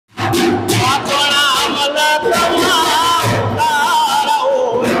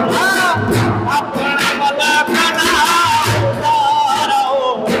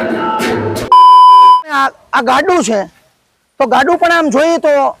આ ગાડું છે તો ગાડું પણ આમ જોઈએ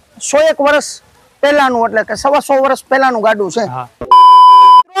તો 101 વર્ષ પહેલાનું એટલે કે 125 વર્ષ પહેલાનું ગાડું છે।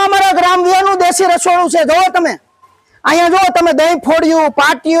 અમારા ગ્રામ વિહારનું દેશી રસોડું છે। જો તમે અહીંયા જો તમે દહીં ફોડ્યું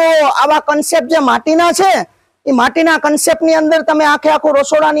પાટિયું આવા કન્સેપ્ટ જે માટીના છે એ માટીના કન્સેપ્ટ ની અંદર તમે આખું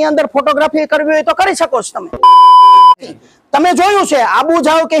રસોડાની અંદર ફોટોગ્રાફી કરવી હોય તો કરી શકો છો। તમે જોયું છે આબુ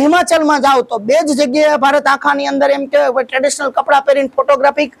જાઓ કે હિમાચલ માં જાઓ તો બે જ જગ્યાએ ભારત આખાની અંદર એમ કે ટ્રેડિશનલ કપડા પહેરીને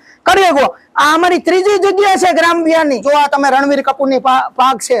ફોટોગ્રાફી કરી શકો। આ અમારી ત્રીજી જગ્યા છે ગ્રામ વિહારની। જો આ તમે રણવીર કપૂરની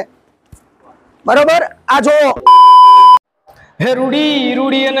પાક છે બરોબર। આ જો હે રૂડી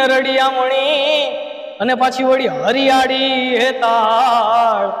રૂડી અને રડિયામણી અને પાછી વળી હરિયાળી હે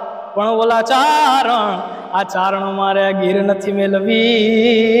તાળ પણ ઓલા ચારણ આ ચારણ મારે ગીર નથી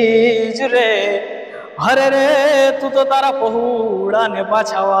મેલવી જ રે। હરે રે તું તો તારા પહોળા ને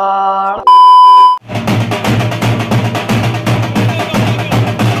પાછા વાળ।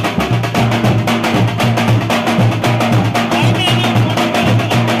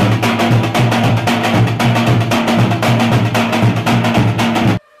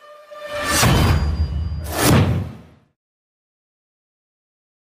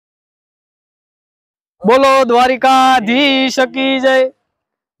 બોલો દ્વારિકાધીશ કી જય।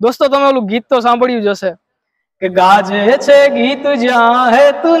 दोस्तों તમે ઓલું ગીત તો સાંભળ્યું જ હશે કે ગાજે છે ગીત જ્યાં હે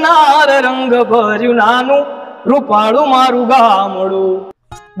તું નાર રંગ ભર્યું નાનું રૂપાળું મારું ગામડું।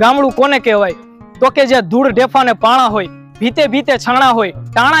 ગામડું કોને કહેવાય તો કે જે ધૂળ ઢેફા ને પાણા હોય ભીતે ભીતે છાણા હોય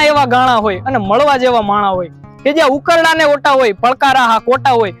ટાણા એવા ગાણા હોય અને મળવા જેવા માણા હોય કે જ્યાં ઉકરડા ને ઓટા હોય પડકારા હા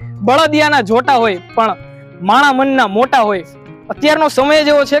કોટા હોય બળદિયાના જોટા હોય પણ માણા મનના મોટા હોય। અત્યારનો સમય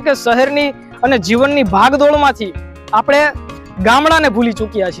જેવો છે કે શહેરની અને જીવનની ભાગદોડમાંથી આપણે ગામડાને ભૂલી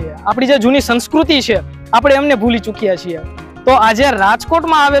ચૂક્યા છીએ। આપણી જે જૂની સંસ્કૃતિ છે આપણે એમને ભૂલી ચૂક્યા છીએ। તો આજે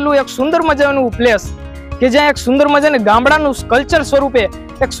રાજકોટમાં આવેલું એક સુંદર મજાનું પ્લેસ કે જ્યાં એક સુંદર મજાનું ગામડાનું કલ્ચર સ્વરૂપે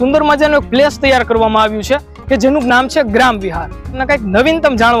એક સુંદર મજાનું એક પ્લેસ તૈયાર કરવામાં આવ્યું છે કે જેનું નામ છે ગ્રામ વિહાર। તમને કંઈક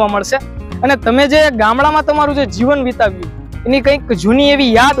નવીનતમ જાણવા મળશે અને તમે જે ગામડામાં તમારું જે જીવન વિતાવ્યું એની કંઈક જૂની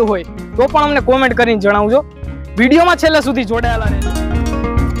એવી યાદ હોય તો પણ અમને કોમેન્ટ કરીને જણાવજો। વિડીયોમાં છેલ્લે સુધી જોડાયેલા રહેજો।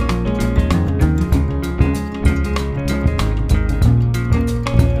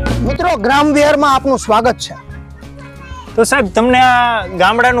 મિત્રો ગ્રામ વિહારમાં આપનું સ્વાગત છે। તો સાહેબ તમને આ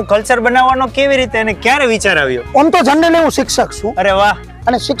ગામડાનું કલ્ચર બનાવવાનો કેવી રીતે અને ક્યારે વિચાર આવ્યો? આમ તો જનરલી હું શિક્ષક છું। અરે વાહ।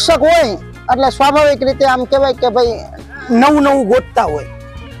 અને શિક્ષક હોય એટલે સ્વાભાવિક રીતે આમ કહેવાય કે ભાઈ નવું નવું ગોતતા હોય।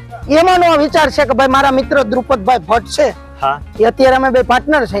 એમાંનો આ વિચાર છે કે ભાઈ મારા મિત્ર દ્રુપદભાઈ ભટ્ટ છે હા એ અત્યારે અમે બે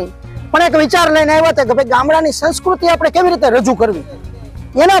પાર્ટનર છે પણ એક વિચાર લઈને આવ્યા હતા કે ભાઈ ગામડાની સંસ્કૃતિ આપણે કેવી રીતે રજૂ કરવી।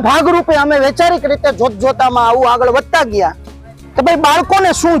 એના ભાગરૂપે અમે વૈચારિક રીતે જોતજોતામાં આવું આગળ વધતા ગયા કે ભાઈ બાળકોને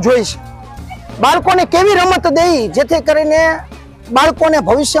શું જોઈશે બાળકોને કેવી રમત દેવી જેથી કરીને બાળકોને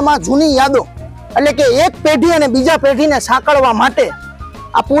ભવિષ્યમાં જૂની યાદો એટલે કે એક પેઢી અને બીજા પેઢીને સાંકળવા માટે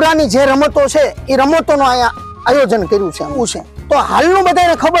આ પુરાની જે રમતો છે એ રમતોનું અહીંયા આયોજન કર્યું છે। એવું છે તો હાલનું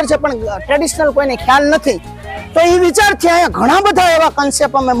બધાને ખબર છે પણ ટ્રેડિશનલ કોઈને ખ્યાલ નથી તો એ વિચારથી અહીંયા ઘણા બધા એવા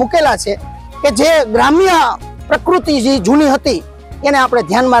કન્સેપ્ટ અમે મૂકેલા છે કે જે ગ્રામ્ય પ્રકૃતિ જે જૂની હતી એને આપણે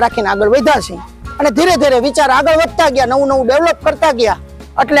ધ્યાનમાં રાખીને આગળ વધ્યા છીએ અને ધીરે ધીરે વિચાર આગળ વધતા ગયા નવું નવું ડેવલપ કરતા ગયા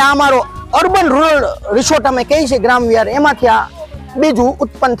એટલે આ અમારો અર્બન રૂરલ રિસોર્ટ અમે કહીએ છીએ ગ્રામ વિહાર એમાંથી આ બીજું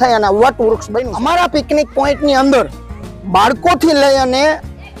ઉત્પન્ન થઈ અને વટ વૃક્ષ બન્યું। અમારા પિકનિક પોઈન્ટની અંદર બાળકોથી લઈ અને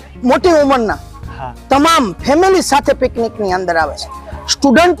મોટી ઉંમરના તમામ ફેમિલી સાથે પિકનિકની અંદર આવે છે।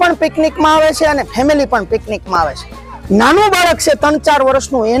 સ્ટુડન્ટ પણ પિકનિકમાં આવે છે અને ફેમિલી પણ પિકનિકમાં આવે છે। નાનું બાળક છે 3-4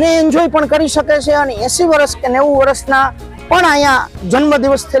 વર્ષનું એને એન્જોય પણ કરી શકે છે અને 80 વર્ષ કે 90 વર્ષના પણ અહીંયા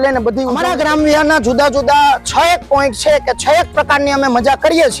જન્મદિવસથી લઈને બધી અમારા ગ્રામ વિહારના જુદા જુદા 6 પોઈન્ટ છે કે 6 પ્રકારની અમે મજા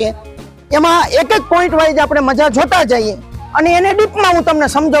કરીએ છીએ। એમાં એક એક પોઈન્ટ વાઇઝ આપણે મજા જોતા જઈએ અને એને ડીપમાં હું તમને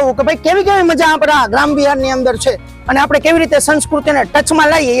સમજાવું કે ભાઈ કેવી કેવી મજા આપણા ગ્રામ વિહારની અંદર છે અને આપણે કેવી રીતે સંસ્કૃતિને ટચમાં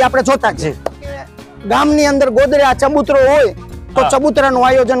લાવીએ એ આપણે જોતા જઈએ। ગામની અંદર ગોદરા ચબૂતરો હોય તો ચબૂતરાનું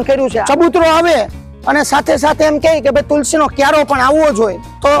આયોજન કર્યું છે। ચબૂતરો આવે અને સાથે સાથે એમ કહે કે ભાઈ તુલસીનો ક્યારો પણ આવવો જોઈએ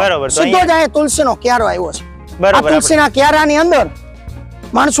તો સીધો જ અહીંયા તુલસીનો ક્યારો આવ્યો છે। આ તુલસીના ક્યારાની અંદર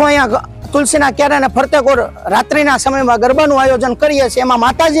માણસો અહીંયા તુલસીના ક્યારાને ફરતે કોર રાત્રિના સમયમાં ગરબાનું આયોજન કરીએ છીએ એમાં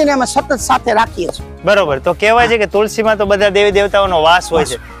માતાજીને અમે સતત સાથે રાખીએ છીએ। બરોબર તો કહેવાય છે કે તુલસીમાં તો બધા દેવી દેવતાઓનો વાસ હોય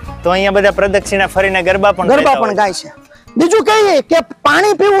છે તો અહીંયા બધા પ્રદક્ષિણા ફરીને ગરબા પણ ગાય છે। બીજું કહીએ કે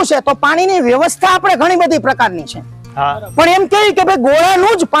પાણી પીવું છે તો પાણીની વ્યવસ્થા આપણે ઘણી બધી પ્રકારની છે પણ એમ કહીએ કે ભાઈ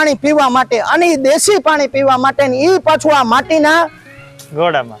ગોળાનું જ પાણી પીવા માટે અને દેશી પાણી પીવા માટે એ પાછું આ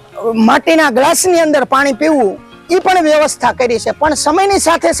માટીના ગ્લાસની અંદર પાણી પીવું એ પણ વ્યવસ્થા કરી છે। પણ સમયની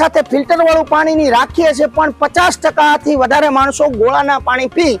સાથે સાથે ફિલ્ટર વાળું પાણીની રાખીએ છીએ પણ 50% થી વધારે માણસો ગોળાના પાણી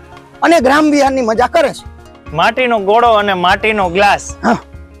પી અને ગ્રામ વિહારની મજા કરે છે। માટીનો ગોળો અને માટીનો ગ્લાસ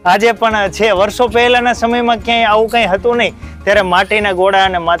આજે પણ છે. વર્ષો પહેલાના સમયમાં ક્યાંય આવું કઈ હતું નહીં. ત્યારે માટીના ગોળા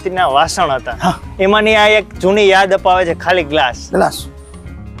અને માટીના વાસણ હતા. એમાંની આ એક જૂની યાદ અપાવે છે, ખાલી ગ્લાસ.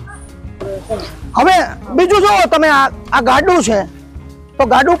 હવે બીજું જો તમે આ ગાડું છે, તો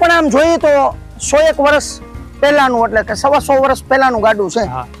ગાડું પણ આમ જોઈએ તો 101 વર્ષ પહેલાનું, એટલે કે 125 વર્ષ પહેલાનું ગાડું છે.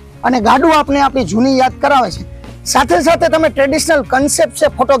 અને ગાડું આપણે આપણી જૂની યાદ કરાવે છે. સાથે સાથે તમે ટ્રેડિશનલ કન્સેપ્ટ છે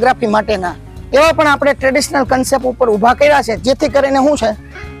ફોટોગ્રાફી માટેના, એવા પણ આપણે ટ્રેડિશનલ કન્સેપ્ટ ઉપર ઊભા કર્યા છે, જેથી કરીને શું છે,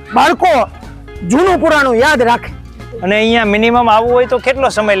 બાળકો જૂનું પુરાણું યાદ રાખે. અને અહીંયા મિનિમમ આવવું હોય તો કેટલો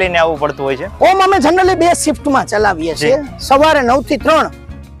સમય લઈને આવવું પડતું હોય છે? અમે જનરલી 2 શિફ્ટમાં ચલાવીએ છીએ. સવારે 9 થી 3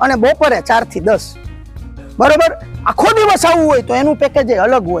 અને બપોરે 4 થી 10. બરોબર. આખો દિવસ આવવું હોય તો એનું પેકેજ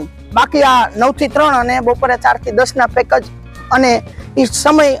અલગ હોય. બાકી આ 9 થી 3 અને બપોરે 4 થી 10 ના પેકેજ, અને એ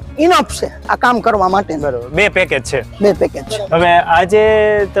સમય ઇનફ છે આ કામ કરવા માટે. બરોબર. 2 પેકેજ છે. 2 પેકેજ. હવે આજે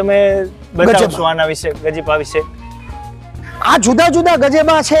તમે બતાવશો આના વિશે, ગજેબા વિશે? આ જુદા જુદા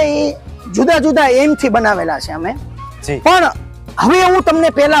ગજેબા છે એ જુદા જુદા એમ થી બનાવેલા છે અમે. પણ હવે હું તમને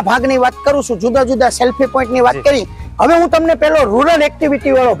પહેલા ભાગની વાત કરું છું. જુદા જુદા સેલ્ફી પોઈન્ટ ની વાત કરી. હવે હું તમને પેલો રૂરલ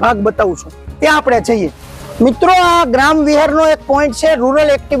એક્ટિવિટી વાળો ભાગ બતાવું છું. ત્યાં આપણે જઈએ. મિત્રો, આ ગ્રામ વિહારનો એક પોઈન્ટ છે rural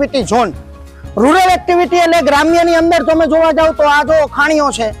activity zone. Rural activity એટલે ગ્રામ્યની અંદર તમે જોવા જાવ તો આ જો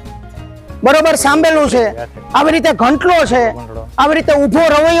ખાણીઓ છે, બરોબર, સાંભેલું છે, આવી રીતે ઘંટલો છે, આવી રીતે ઊભો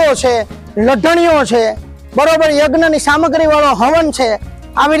રવૈયો છે, લઢણીઓ છે, બરોબર, યજ્ઞની સામગ્રી વાળો હવન છે,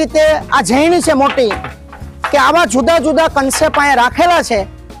 આવી રીતે આ જૈણી છે મોટી, કે આવા જુદા જુદા કન્સેપ્ટ અહીંયા રાખેલા છે.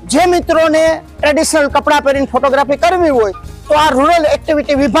 જે મિત્રોને ટ્રેડિશનલ કપડા પહેરીને ફોટોગ્રાફી કરવી હોય તો આ રૂરલ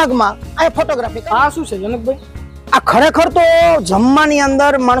એક્ટિવિટી વિભાગમાં આ ફોટોગ્રાફી. આ શું છે જનકભાઈ? આ ખરેખર તો જમવાની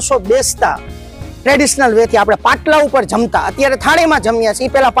અંદર માણસો બેસતા ટ્રેડિશનલ વેથી, આપણે પાટલા ઉપર જમતા. અત્યારે થાળીમાં જમ્યા છીએ,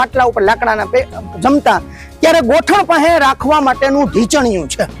 પેલા પાટલા ઉપર લાકડાના જમતા. ત્યારે ગોઠણ પાસે રાખવા માટેનું ઢીચણિયું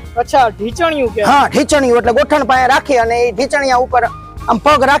છે. અચ્છા, ઢીચણિયું કે? હા, ઢીચણિયું એટલે ગોઠણ પાસે રાખી અને એ ઢીચણિયા ઉપર આમ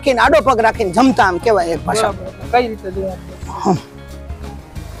પગ રાખીને, આડો પગ રાખીને જમતા, આમ કહેવાય એક ભાષા. કઈ રીતે જોવા?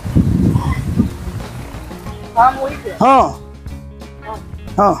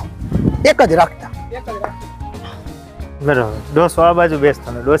 એક જ રાખતા. બરાબર. ડોસો આ બાજુ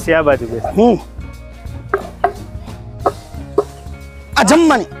બેસતો ને ડોસી આ બાજુ બેસતો. આ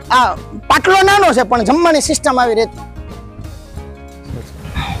જમવાની, આ પાટલો નાનો છે પણ જમવાની સિસ્ટમ આવી રહેતી.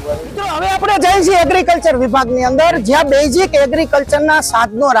 મિત્રો, હવે આપણે જઈએ છીએ એગ્રીકલ્ચર વિભાગની અંદર, જ્યાં બેઝિક એગ્રીકલ્ચરના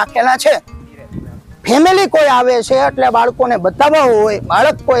સાધનો રાખેલા છે. ફેમિલી કોઈ આવે છે એટલે બાળકોને બતાવવા હોય,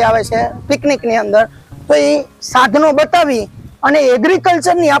 બાળક કોઈ આવે છે પિકનિકની અંદર, તો એ સાધનો બતાવી અને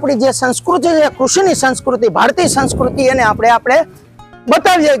એગ્રીકલ્ચરની આપણી જે સંસ્કૃતિ છે, કૃષિની સંસ્કૃતિ, ભારતીય સંસ્કૃતિ, એને આપણે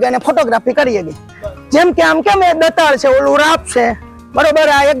બતાવીએ કે અને ફોટોગ્રાફી કરીએ કે. જેમ કે આમ કેમ એ દતાળ છે, ઓલું રાપ છે, બરોબર,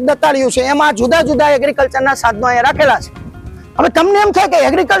 આ એક દતાળિયું છે, એમાં જુદા જુદા એગ્રીકલ્ચરના સાધનો અહીંયા રાખેલા છે. હવે તમને એમ થાય કે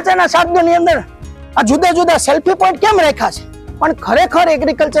એગ્રીકલ્ચરના સાધનોની અંદર આ જુદા જુદા સેલ્ફી પોઈન્ટ કેમ રાખ્યા છે? પણ ખરેખર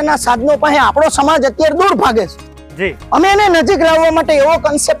એગ્રીકલ્ચરના સાધનો પાસે આપણો સમાજ અત્યારે દૂર ભાગે છે. અમે એને નજીક લાવવા માટે એવો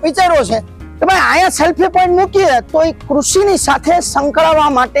કન્સેપ્ટ વિચાર્યો છે કે ભાઈ અહીંયા સેલ્ફી પોઈન્ટ મૂકીએ તો એ કૃષિની સાથે સંકળાવવા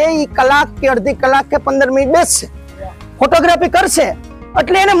માટે એ કલાક કે અડધી કલાક કે 15 મિનિટ બેસશે, ફોટોગ્રાફી કરશે,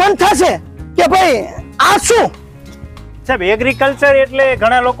 એટલે એને મન થશે કે ભાઈ આ શું. સાહેબ, એગ્રીકલ્ચર એટલે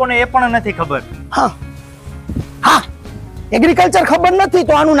ઘણા લોકોને એ પણ નથી ખબર. હા, એગ્રીકલ્ચર ખબર નથી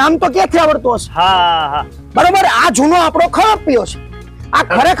તો આનું નામ તો ક્યાંથી આવડતું હશે? હા, બરોબર. આ જૂનો આપણો ખરપિયો છે. આ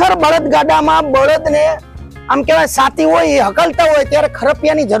ખરેખર બળદગાડામાં બળદને આમ કહેવાય સાથી હોય, એ હકલતા હોય ત્યારે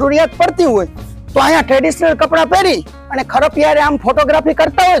ખરપિયાની જરૂરિયાત પડતી હોય, તો અહીંયા ટ્રેડિશનલ કપડા પહેરી અને ખરપિયારે આમ ફોટોગ્રાફી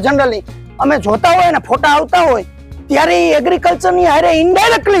કરતા હોય. જનરલી અમે જોતા હોય ને ફોટા આવતા હોય ત્યારે એ એગ્રીકલ્ચરની હારે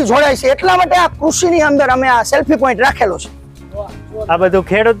ઇનડાયરેક્ટલી જોડાય છે. એટલા માટે આ કૃષિની અંદર અમે આ સેલ્ફી પોઈન્ટ રાખેલો છે. આ બધું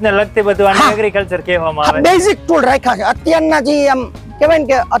ખેડૂતને લગતી બધું આને એગ્રીકલ્ચર કહેવામાં આવે. બેઝિક ટૂલ રાખ્યા છે અત્યારના, જે આમ કહેવાય ને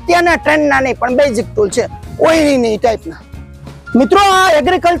કે અત્યારના ટ્રેન્ડના નહીં પણ બેઝિક ટૂલ છે, ઓઈની ટાઈપના. મિત્રો, આ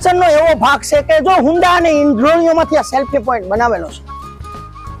એગ્રીકલ્ચરનો એવો ભાગ છે કે જો હુંડા અને ઇન્દ્રોણીઓમાંથી આ સેલ્ફી પોઈન્ટ બનાવેલો છે.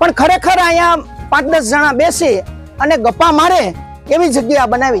 પણ ખરેખર અહીંયા 5-10 જણા બેસી અને ગપ્પા મારે એવી જગ્યા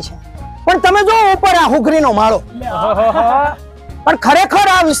બનાવી છે. પણ તમે જો ઉપર આ હુઘરીનો માળો, પણ ખરેખર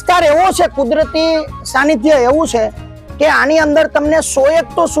આ વિસ્તાર એવો છે, કુદરતી સાનિધ્ય એવું છે કે આની અંદર તમને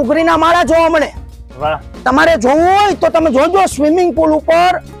 101 તો સુગરીના માળા જોવા મળે. તમારે જોવું હોય તો તમે જોજો, સ્વિમિંગ પુલ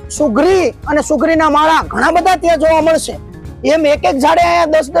ઉપર સુગરી અને સુગરીના માળા ઘણા બધા ત્યાં જોવા મળશે. એમ એક ઝાડે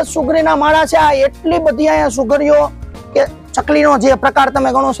અહીંયા 10-10 સુગરીના માળા છે. આ એટલી બધી અહીંયા સુગરીઓ કે ચકલીનો જે પ્રકાર તમે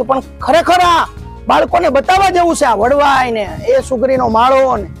ગણો છો, પણ ખરેખર આ બાળકોને બતાવવા જેવું છે. આ વડવાય ને એ સુગરીનો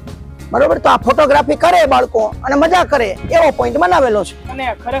માળો ને, બરોબર, તો આ ફોટોગ્રાફી કરે બાળકો અને મજા કરે એવો પોઈન્ટ બનાવેલો છે. અને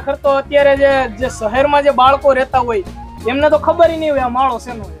ખરેખર તો અત્યારે જે શહેરમાં જે બાળકો રહેતા હોય એમને તો ખબર નહીં હોય આ માળો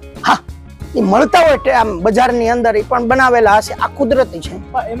શેનો છે. હા, એ મળતા હોય આમ બજારની અંદર એ પણ બનાવેલા હશે, આ કુદરતી છે.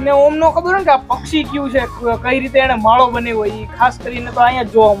 એમને ઓમ નો ખબર હોય ને કે આ પક્ષી કયું છે, કઈ રીતે એને માળો બનાવ્યો, એ ખાસ કરીને તો અહીંયા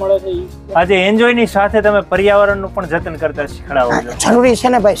જ જોવા મળે છે. આજે એન્જોય ની સાથે તમે પર્યાવરણનું પણ જતન કરતા શીખડાવો છો. જરૂરી છે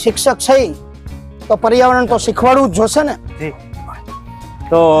ને ભાઈ, શિક્ષક છે તો પર્યાવરણ તો શીખવાડવું જ જોશે ને. જી,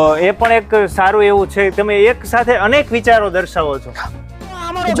 તો એ પણ એક સારું એવું છે, તમે એક સાથે અનેક વિચારો દર્શાવો છો.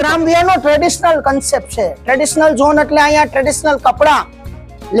 ગ્રામ વિહારનો ટ્રેડિશનલ કન્સેપ્ટ છે. ટ્રેડિશનલ ઝોન એટલે અહીંયા ટ્રેડિશનલ કપડા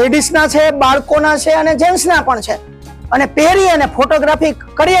લેડીઝના છે, બાળકોના છે અને જેન્ટ્સના પણ છે, અને પહેરી અને ફોટોગ્રાફી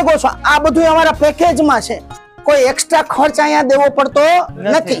કરી શકો છો. આ બધું અમારા પેકેજમાં છે, કોઈ એક્સ્ટ્રા ખર્ચ અહીંયા દેવો પડતો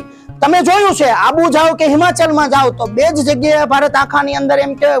નથી. તમે જોયું છે, આબુ જાઓ કે હિમાચલમાં જાઓ તો બે જ જગ્યાએ ભારત આખાની અંદર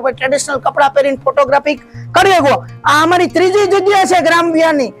એમ કે ટ્રેડિશનલ કપડા પહેરીને ફોટોગ્રાફી કરી શકો. આ અમારી ત્રીજી જગ્યા છે ગ્રામ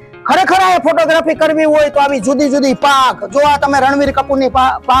વિહારની. ખરેખર આ ફોટોગ્રાફી કરવી હોય તો આવી જુદી જુદી પાક જો, આ તમે રણવીર કપૂરની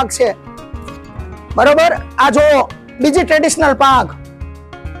પાક છે, બરોબર, આ જો બીજી ટ્રેડિશનલ પાક,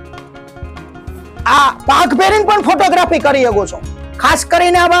 આ પાક પહેરીને પણ ફોટોગ્રાફી કરી શકો છો. ખાસ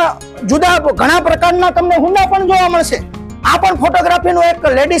કરીને આવા જુદા ઘણા પ્રકારના તમને હુંડા પણ જોવા મળશે. આ પણ ફોટોગ્રાફીનું એક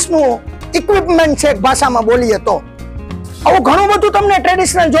લેડીઝનું ઇક્વિપમેન્ટ છે, એક ભાષામાં બોલીએ તો. આવું ઘણું બધું તમને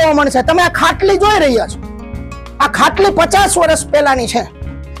ટ્રેડિશનલ જોવા મળશે. તમે આ ખાટલી જોઈ રહ્યા છો, આ ખાટલી 50 વર્ષ પહેલાની છે.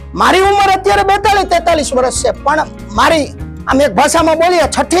 મારી ઉંમર અત્યારે 42-43 વર્ષ છે, પણ મારી આમ એક ભાષામાં બોલીએ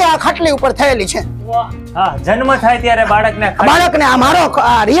છઠ્ઠી આ ખાટલી ઉપર થયેલી છે. હા, જન્મ થાય ત્યારે બાળકને આ મારો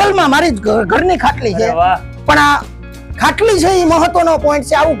રિયલમાં મારી ઘરની ખાટલી છે, પણ આ ખાટલી છે એ મહત્વનો પોઈન્ટ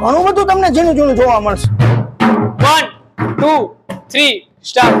છે. આવું ઘણું બધું તમને ઝીણું ઝીણું જોવા મળશે. 1 2 3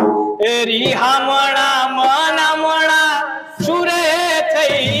 સ્ટાર્ટ. એરી હામણા મનામણા સુરે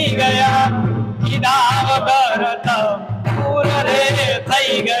થઈ ગયા, કીધા વગર તપુર રે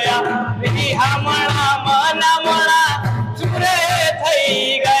થઈ ગયા. એરી હામણા મનામણા સુરે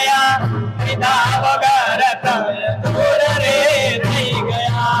થઈ ગયા, કીધા વગર તપુર રે થઈ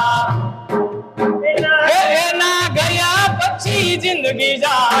ગયા. એના ગયા પછી જિંદગી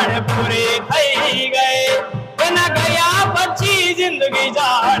જાણ પૂરી થઈ ગઈ, એના ગયા પછી જિંદગી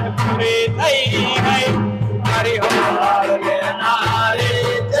જાણ પૂરી થઈ ગઈ. મારી હમાર નારે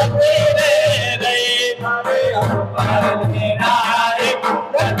જતી રે રહી, મારી હમાર નારે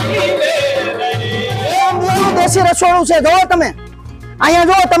જતી રે રહી. દેશી રસોડું છે, જોવો તમે અહીંયા,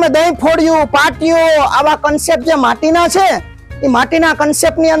 જો તમે દહીં ફોડ્યું, પાટિયું, આવા કન્સેપ્ટ જે માટીના છે, એ માટીના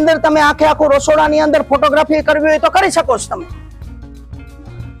કન્સેપ્ટ ની અંદર તમે આખું રસોડાની અંદર ફોટોગ્રાફી કરવી હોય તો કરી શકો છો તમે.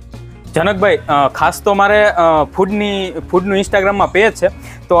 જનકભાઈ, ખાસ તો મારે ફૂડનું ઇન્સ્ટાગ્રામમાં પેજ છે,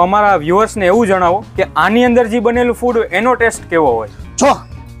 તો અમારા વ્યુઅર્સને એવું જણાવો કે આની અંદર જે બનેલું ફૂડ એનો ટેસ્ટ કેવો હોય? જો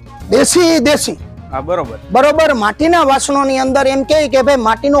દેશી હા, બરોબર. માટીના વાસણોની અંદર એમ કે ભાઈ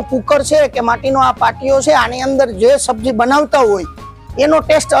માટીનો કુકર છે કે માટીનો આ પાટિયો છે, આની અંદર જે સબ્જી બનાવતા હોય એનો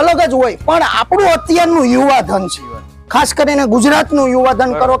ટેસ્ટ અલગ જ હોય. પણ આપણું અત્યારનું યુવાધન છે, ખાસ કરીને ગુજરાતનું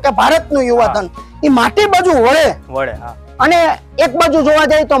યુવાધન કરો કે ભારતનું યુવાધન, એ માટી બાજુ વળે. અને એક બાજુ જોવા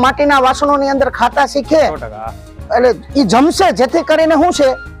જાય તો માટીના વાસણોની અંદર ખાતા શીખે, એટલે એ જમશે. જેથી કરીને શું છે,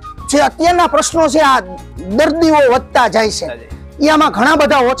 જે અત્યારના પ્રશ્નો છે, આ દર્દીઓ વધતા જાય છે, એ આમાં ઘણા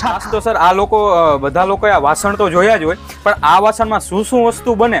બધા ઓછા. તો સર, આ બધા લોકોએ આ વાસણ તો જોયા જ હોય, પણ આ વાસણમાં શું શું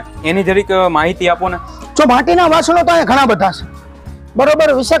વસ્તુ બને એની જરીક માહિતી આપો ને. જો માટીના વાસણો તો અહીંયા ઘણા બધા છે, બરોબર,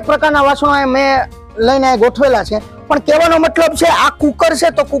 20 પ્રકારના વાસણો મેં લઈને ગોઠવેલા છે. પણ કહેવાનો મતલબ છે, આ કુકર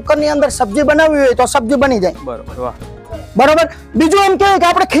છે તો કુકરની અંદર સબ્જી બનાવવી હોય તો સબ્જી બની જાય. બરોબર. બીજું એમ કે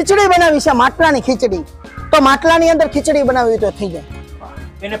આપણે ખીચડી બનાવી છે, માટલાની ખીચડી, તો માટલાની અંદર ખીચડી બનાવવી હોય તો થઈ જાય.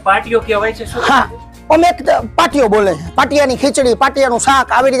 એને પાટિયો કહેવાય છે. હા, અમે એક પાટિયો બોલે છે, પાટિયાની ખીચડી, પાટિયાનું શાક,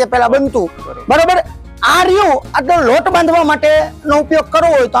 આવી રીતે પેલા બનતું. બરોબર. આ રહ્યું, આટલો લોટ બાંધવા માટેનો ઉપયોગ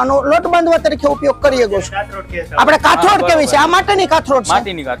કરવો હોય તો આનો લોટ બાંધવા તરીકે ઉપયોગ કરીએ છીએ. આપણે કાથરોડ કેવી છે, આ માટેની કાથરોડ છે.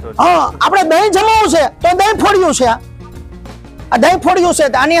 હા, આપણે દહીં જમાવવું છે તો દહીં ફોડ્યું છે, આ દહીં ફોડ્યું છે,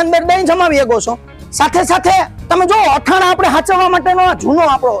 આની અંદર દહીં જમાવી શકો છો. સાથે સાથે તમે જો અથાણા આપણે હાચવવા માટેનો જૂનો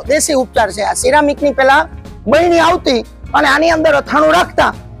આપણો દેશી ઉપચાર છે. આ સિરામિકની પેલા બહેણી આવતી અને આની અંદર અથાણું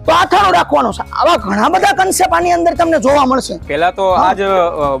રાખતા, તો અથાણું રાખવાનું છે. આવા ઘણા બધા કન્સેપ્ટ આની અંદર તમને જોવા મળશે. પેલા તો આ જ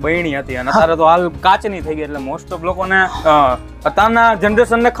બહેણી હતી અને અત્યારે તો હાલ કાચની થઈ ગઈ, એટલે મોસ્ટ ઓફ લોકોને અત્યારના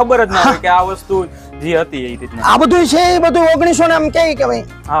જનરેશનને ખબર જ ના હોય કે આ વસ્તુ જે હતી એ રીતના. આ બધું છે, એ બધું 1900 એમ કે ભાઈ.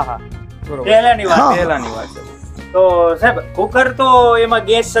 હા, બરોબર, પહેલાની વાત છે. તો સાહેબ, કુકર તો એમાં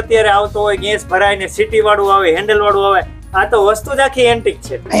ગેસ અત્યારે આવતો હોય, ગેસ ભરાય ને સીટી વાળું આવે, હેન્ડલ વાળું આવે. આ તો વસ્તુ જ આખી એન્ટિક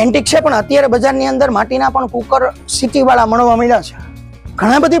છે. પણ અત્યારે બજારની અંદર માટીના પણ કુકર સીટી વાળા મળવા મળ્યા છે.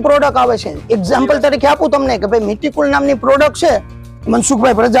 ઘણા બધી પ્રોડક્ટ આવે છે. એક્ઝામ્પલ તરીકે આપું તમને કે ભાઈ મીટીકુલ નામની પ્રોડક્ટ છે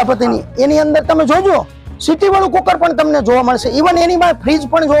મનસુખભાઈ પ્રજાપતિની, એની અંદર તમે જોજો સીટી વાળું કુકર પણ તમને જોવા મળશે. ઇવન એની પાસે ફ્રીજ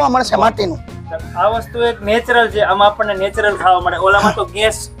પણ જોવા મળશે માટીનું. આ વસ્તુ એક નેચરલ છે, આમાં આપણને નેચરલ ખાવા મળે. ઓલામાં તો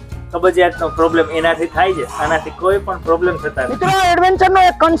ગેસ કબજિયાતનો પ્રોબ્લેમ એનાથી થાય છે, આનાથી કોઈ પણ પ્રોબ્લેમ થતા નથી. મિત્રો એડવેન્ચર નો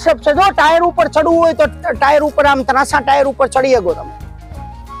એક કોન્સેપ્ટ છે, જો ટાયર ઉપર ચડવું હોય તો ટાયર ઉપર આમ ત્રાસા ટાયર ઉપર ચડી શકો તમે.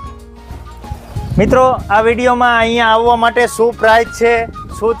 મિત્રો આ વિડીયોમાં અહીંયા આવવા માટે શું પ્રાઇસ છે,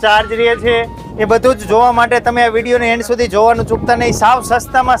 શું ચાર્જ રહે છે, એ બધું જ જોવા માટે તમે આ વિડીયોને એન્ડ સુધી જોવાનું ચૂકતા નહીં. સાવ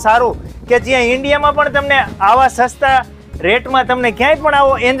સસ્તામાં સારું કે જ્યાં ઇન્ડિયામાં પણ તમને આવા સસ્તા રેટમાં તમને ક્યાંય પણ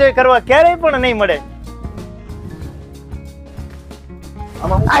આવો એન્જોય કરવા ક્યારેય પણ નહીં મળે.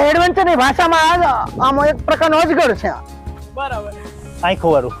 આ એડવેન્ચર ની ભાષામાં આમ એક પ્રકારનો અજગર છે. બરાબર. આંખો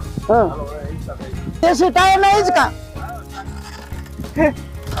વાળું. દેશી ટાયર ના હિંચકા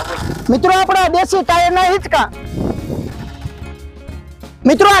મિત્રો, આપણા દેશી ટાયર ના હિંચકા.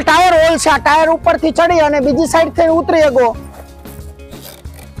 મિત્રો આ ટાયર હોલ છે, આ ટાયર ઉપરથી ચડી અને બીજી સાઈડ થી ઉતરી શકો.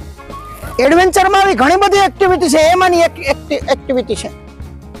 એડવેન્ચર માં આવી ઘણી બધી એક્ટિવિટી છે, એમાંની એક એક્ટિવિટી છે.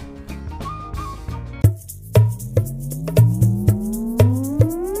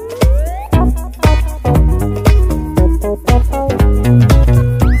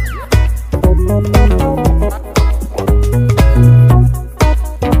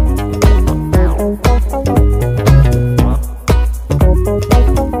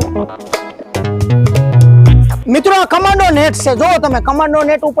 મિત્રો આ કમાન્ડો નેટ છે, જો તમે કમાન્ડો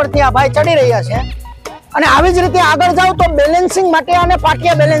નેટ ઉપરથી આ ભાઈ ચડી રહ્યા છે. અને આવી જ રીતે આગળ જાવ તો બેલેન્સિંગ માટે આને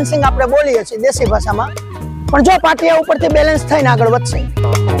પાટિયા બેલેન્સિંગ આપણે બોલીએ છીએ દેશી ભાષામાં, પણ જો પાટિયા ઉપરથી બેલેન્સ થઈને આગળ વધશે.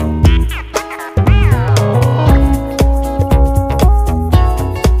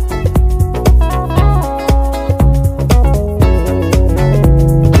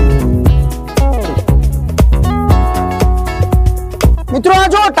 મિત્રો આ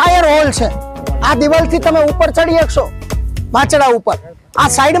જો ટાયર હોલ છે, આ દિવાલથી તમે ઉપર ચડી શકશો વાચડા ઉપર. આ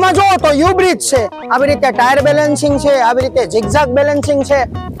સાઈડમાં જો તો યુ બ્રિજ છે, આવી રીતે ટાયર બેલેન્સિંગ છે, આવી રીતે ઝિગઝેગ બેલેન્સિંગ છે.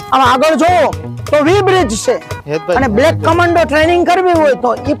 આમ આગળ જોવો તો વી બ્રિજ છે, અને બ્લેક કમાન્ડો ટ્રેનિંગ કરવી હોય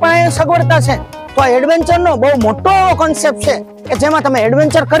તો એ પણ સગવડતા છે. તો આ એડવેન્ચર નો બહુ મોટો કોન્સેપ્ટ છે કે જેમાં તમે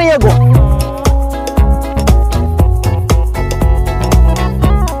એડવેન્ચર કરી શકો.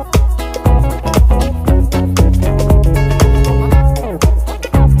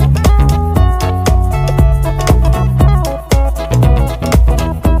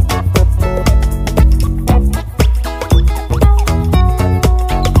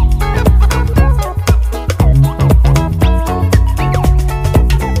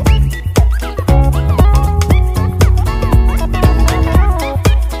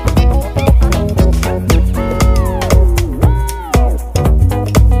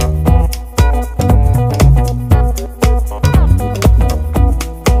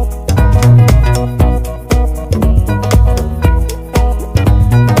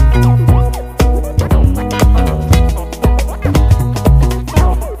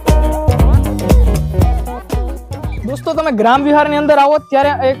 દોસ્તો તમે ગ્રામ વિહારની અંદર આવો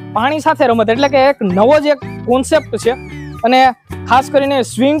ત્યારે એક પાણી સાથે રમત એટલે કે એક નવો જ એક કોન્સેપ્ટ છે, અને ખાસ કરીને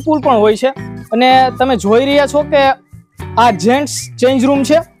સ્વિમિંગ પુલ પણ હોય છે. અને તમે જોઈ રહ્યા છો કે આ જેન્ટ્સ ચેન્જ રૂમ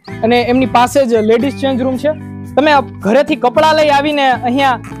છે અને એમની પાસે જ લેડીઝ ચેન્જ રૂમ છે. તમે ઘરેથી કપડાં લઈ આવીને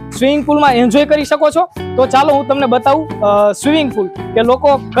અહીંયા સ્વિમિંગ પુલમાં એન્જોય કરી શકો છો. તો ચાલો હું તમને બતાવું સ્વિમિંગ પુલ કે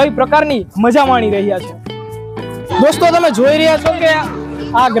લોકો કઈ પ્રકારની મજા માણી રહ્યા છે. દોસ્તો તમે જોઈ રહ્યા છો કે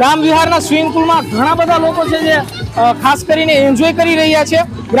આ ગ્રામ વિહારના સ્વિમિંગ પુલમાં ઘણા બધા લોકો છે જે ખાસ કરીને એન્જોય કરી રહ્યા છે.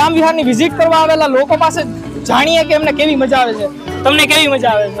 ગ્રામ વિહારની વિઝિટ કરવા આવેલા લોકો પાસે જાણીએ કે એમને કેવી મજા આવે છે. તમને કેવી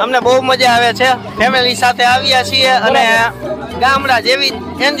મજા આવે છે? અમને બહુ મજા આવે છે, ફેમિલી સાથે આવ્યા છીએ અને ગામડા જેવી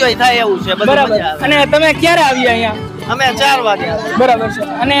એન્જોય થાય એવું છે. બરાબર. અને તમે ક્યારે આવ્યા અહીંયા? અમે 4 વાગ્યા. બરાબર છે.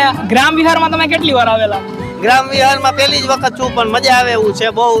 અને ગ્રામ વિહારમાં તમે કેટલી વાર આવેલા? ગ્રામ વિહારમાં પહેલી જ વખત છું, પણ મજા આવે એવું છે,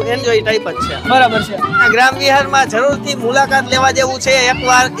 બહુ એન્જોય ટાઈપ જ છે. બરાબર છે. ગ્રામ વિહારમાં જરૂરથી મુલાકાત લેવા જેવું છે,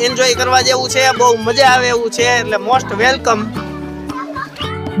 એકવાર એન્જોય કરવા જેવું છે, બહુ મજા આવે એવું છે, એટલે મોસ્ટ વેલકમ.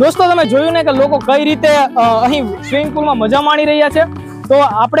 દોસ્તો તમે જોયું ને કે લોકો કઈ રીતે અહીં સ્વિમિંગ પુલમાં મજા માણી રહ્યા છે. તો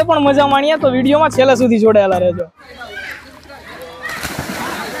આપણે પણ મજા માણીએ, તો વિડીયોમાં છેલ્લે સુધી જોડાયેલા રહેજો.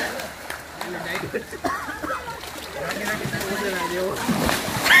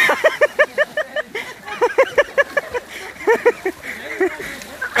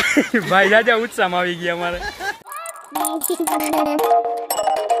 ભાઈ જાજા ઉત્સાહમાં આવી ગયા અમારે.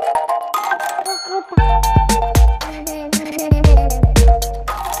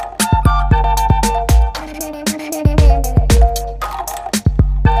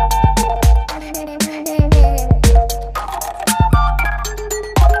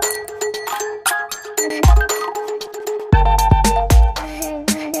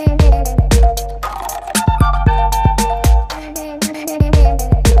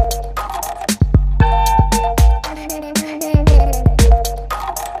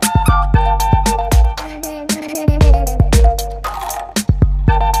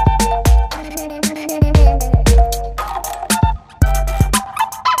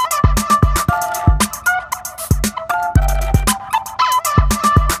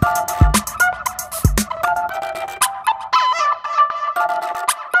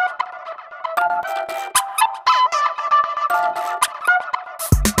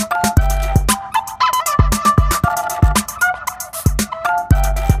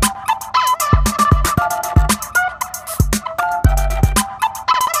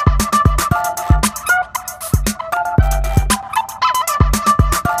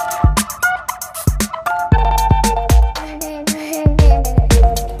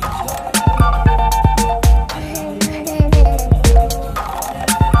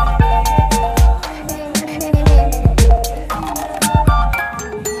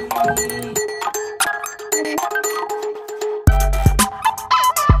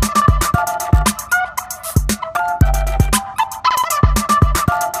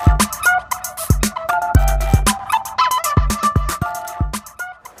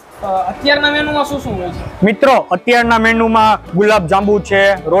 અત્યારના મેનુમાં શું શું હોય છે? મિત્રો અત્યારના મેનુમાં ગુલાબ જાંબુ છે,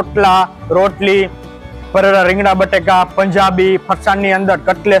 રોટલા, રોટલી, પરેરા રીંગણા બટેકા, પંજાબી, ફરસાણની અંદર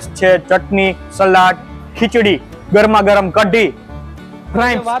કટલેસ છે, ચટણી, સલાડ, ખીચડી, ગરમા ગરમ કઢી, તમે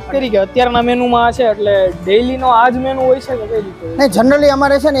વાત કરી કે અત્યારના મેનુમાં છે એટલે ડેઈલી નો આ જ મેનુ હોય છે કે કઈ રીતે હોય? નહીં, જનરલી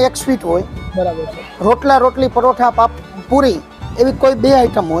અમારે છે ને એક સ્વીટ હોય, બરાબર છે, રોટલા, રોટલી, પરોઠા, પાપ, પૂરી એવી કોઈ 2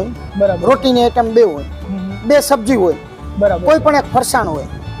 આઈટમ હોય, બરાબર, રોટીની આઈટમ 2 હોય, 2 સબ્જી હોય, બરાબર, કોઈ પણ એક ફરસાણ હોય,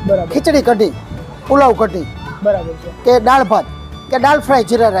 બરાબર, ખીચડી કઢી, પુલાવ કઢી બરાબર છે, કે દાળ ભાત કે દાળ ફ્રાય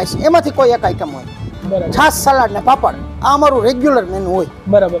જીરા રાઈસ, એમાંથી કોઈ એક આઈટમ હોય, બરાબર, છાશ, સલાડ ને પાપડ. આ અમારું રેગ્યુલર મેનુ હોય.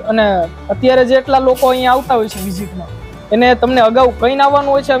 બરાબર. અને અત્યારે જેટલા લોકો અહીંયા આવતા હોય છે વિઝિટમાં, એને તમને અગાઉ કહીને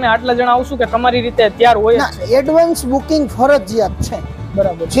આવવાનું હોય છે અમે આટલા જણા આવશું કે તમારી રીતે તૈયાર હોય જ છે? એડવાન્સ બુકિંગ ફરજિયાત છે.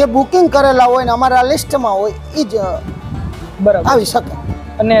 બરાબર, જે બુકિંગ કરેલા હોય ને અમારા લિસ્ટમાં હોય એ જ બરાબર. આવી શકે.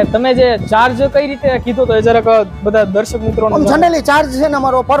 અને તમે જે ચાર્જ કઈ રીતે કીધો તો એ જરાક બધા દર્શક મિત્રોને જનરલી ચાર્જ છે ને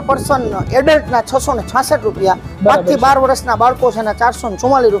અમારો પર પર્સન એડલ્ટના 666 રૂપિયા, 5 થી 12 વર્ષના બાળકો છે ને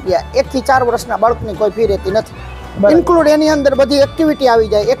 444 રૂપિયા, 1 થી 4 વર્ષના બાળકની કોઈ ફી રહેતી નથી. ઇન્ક્લુડ એની અંદર બધી એક્ટિવિટી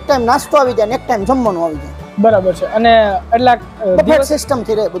આવી જાય, એક ટાઈમ નાસ્તો આવી જાય ને એક ટાઈમ જમવાનું આવી જાય. બરાબર છે. અને એટલા બફેટ સિસ્ટમ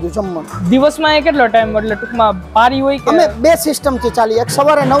થી રહે બધું જમવાનું. દિવસમાં એ કેટલો ટાઈમ એટલે ટૂંકમાં પારી હોય કે? અમે 2 સિસ્ટમ થી ચાલીએ, એક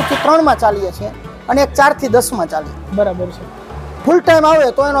સવારે 9 થી 3 માં ચાલીએ છીએ અને એક 4 થી 10 માં ચાલીએ. બરાબર છે. ફૂલ ટાઈમ આવે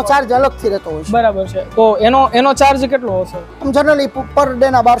તો એનો ચાર્જ અલગથી રહેતો હોય છે. બરાબર છે. તો એનો ચાર્જ કેટલો હશે? આમ જનરલી પર ડે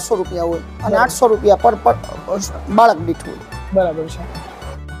ના 1200 રૂપિયા હોય અને 800 રૂપિયા પર બાળક દીઠ હોય. બરાબર છે.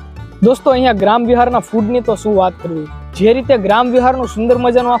 દોસ્તો અહીંયા ગ્રામ વિહારના ફૂડની તો શું વાત કરવી, જે રીતે ગ્રામ વિહારનું સુંદર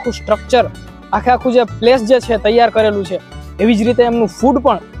મજાનું આખું સ્ટ્રક્ચર, આખું જે પ્લેસ જે છે તૈયાર કરેલું છે, એવી જ રીતે એમનું ફૂડ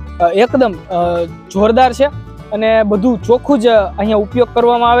પણ એકદમ જોરદાર છે અને બધું ચોખ્ખું જ અહીંયા ઉપયોગ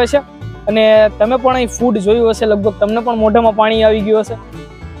કરવામાં આવે છે. અને તમે પણ અહીં ફૂડ જોયું હશે, લગભગ તમને પણ મોઢામાં પાણી આવી ગયું હશે.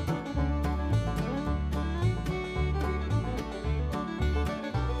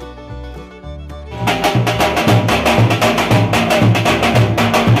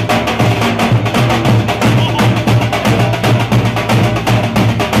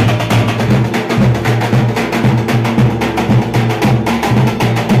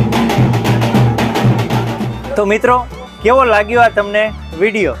 તો મિત્રો કેવો લાગ્યો આ તમને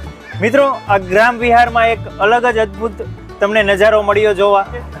વિડીયો? મિત્રો આ ગ્રામ વિહારમાં એક અલગ જ અદ્ભુત તમને નજારો મળ્યો જોવા.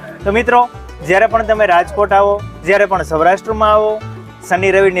 તો મિત્રો જ્યારે પણ તમે રાજકોટ આવો, જ્યારે પણ સૌરાષ્ટ્રમાં આવો,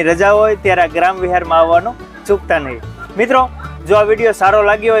 શનિ રવિની રજા હોય ત્યારે આ ગ્રામ વિહારમાં આવવાનું ચૂકતા નહીં. મિત્રો જો આ વિડીયો સારો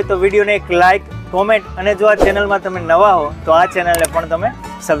લાગ્યો હોય તો વિડીયોને એક લાઇક, કોમેન્ટ અને જો આ ચેનલમાં તમે નવા હો તો આ ચેનલને પણ તમે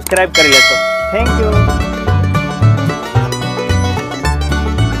સબસ્ક્રાઇબ કરી લેશો. Thank you.